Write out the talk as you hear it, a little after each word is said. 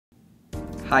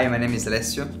Hi, my name is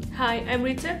Alessio. Hi, I'm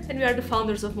Rita, and we are the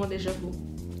founders of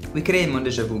Mondejavu. We create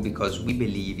Mondejavu because we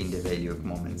believe in the value of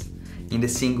moments, in the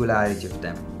singularity of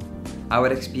them. Our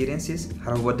experiences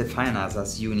are what define us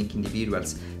as unique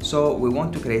individuals, so we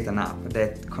want to create an app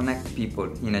that connects people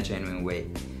in a genuine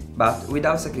way, but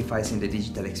without sacrificing the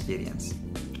digital experience.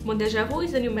 Mondejavu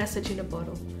is a new message in a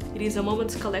bottle. It is a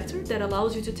moments collector that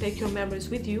allows you to take your memories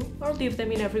with you or leave them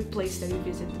in every place that you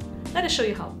visit. Let us show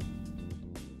you how.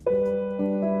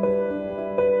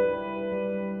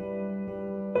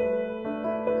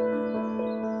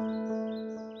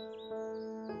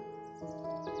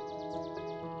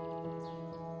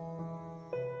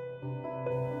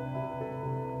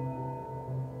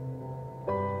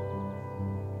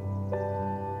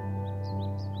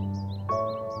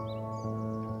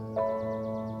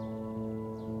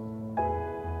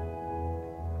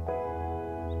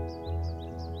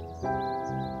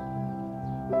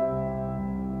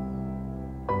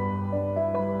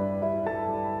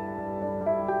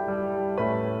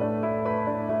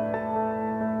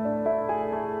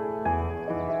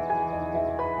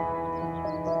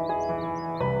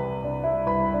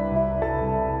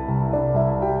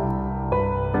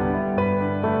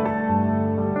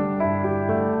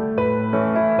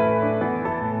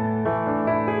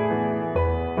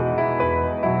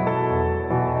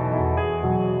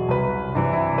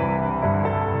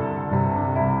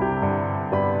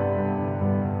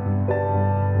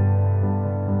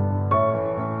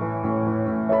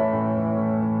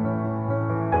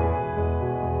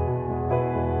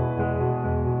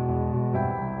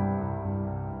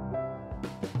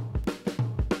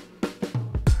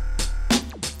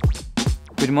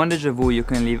 With Mondejavu you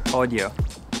can leave audio,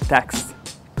 text,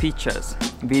 pictures,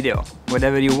 video,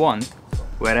 whatever you want,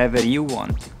 wherever you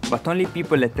want, but only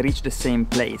people that reach the same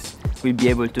place will be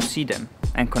able to see them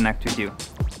and connect with you.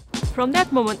 From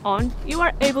that moment on, you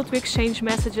are able to exchange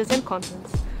messages and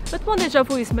contents. But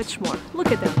Mondejavu is much more.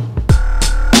 Look at them.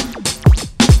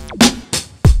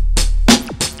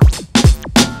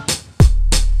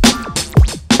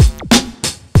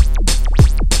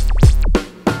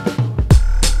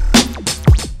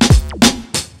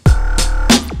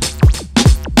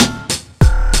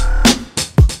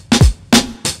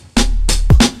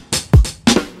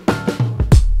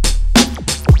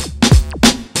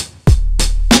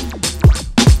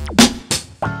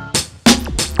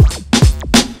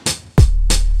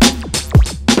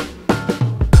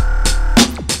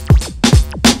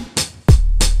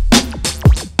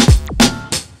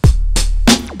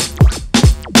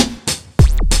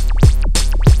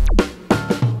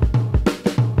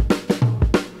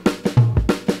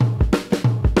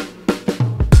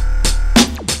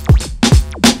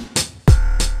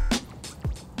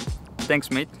 Thanks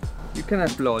mate. You can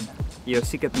upload your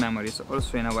secret memories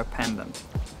also in our pendant,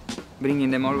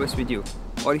 bringing them always with you.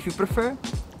 Or if you prefer,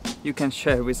 you can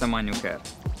share with someone you care.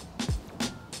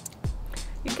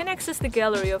 You can access the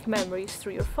gallery of memories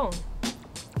through your phone.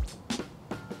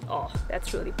 Oh,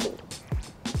 that's really cool.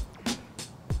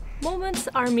 Moments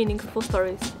are meaningful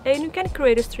stories, and you can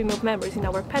create a stream of memories in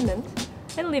our pendant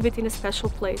and leave it in a special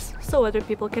place so other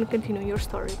people can continue your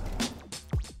story.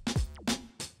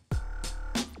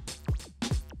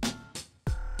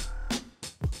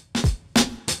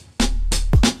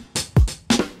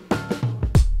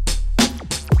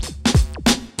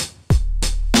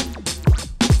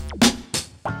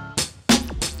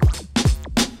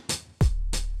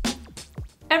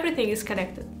 Everything is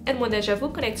connected, and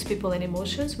Mondejavu connects people and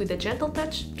emotions with a gentle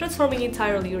touch, transforming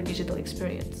entirely your digital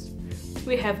experience.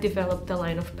 We have developed a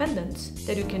line of pendants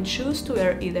that you can choose to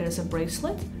wear either as a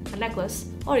bracelet, a necklace,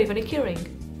 or even a keyring.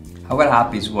 Our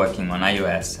app is working on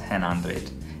iOS and Android,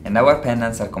 and our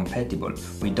pendants are compatible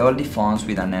with all the phones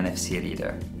with an NFC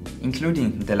reader,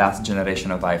 including the last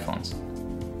generation of iPhones.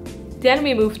 Then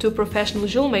we moved to a professional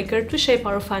jewel maker to shape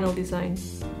our final design.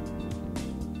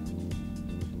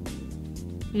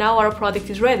 Now our product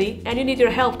is ready and you need your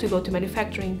help to go to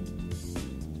manufacturing.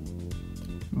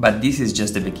 But this is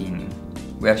just the beginning.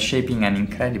 We are shaping an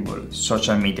incredible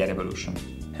social media revolution,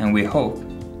 and we hope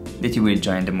that you will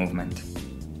join the movement.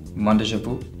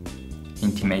 Mondejavu,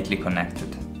 intimately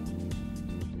connected.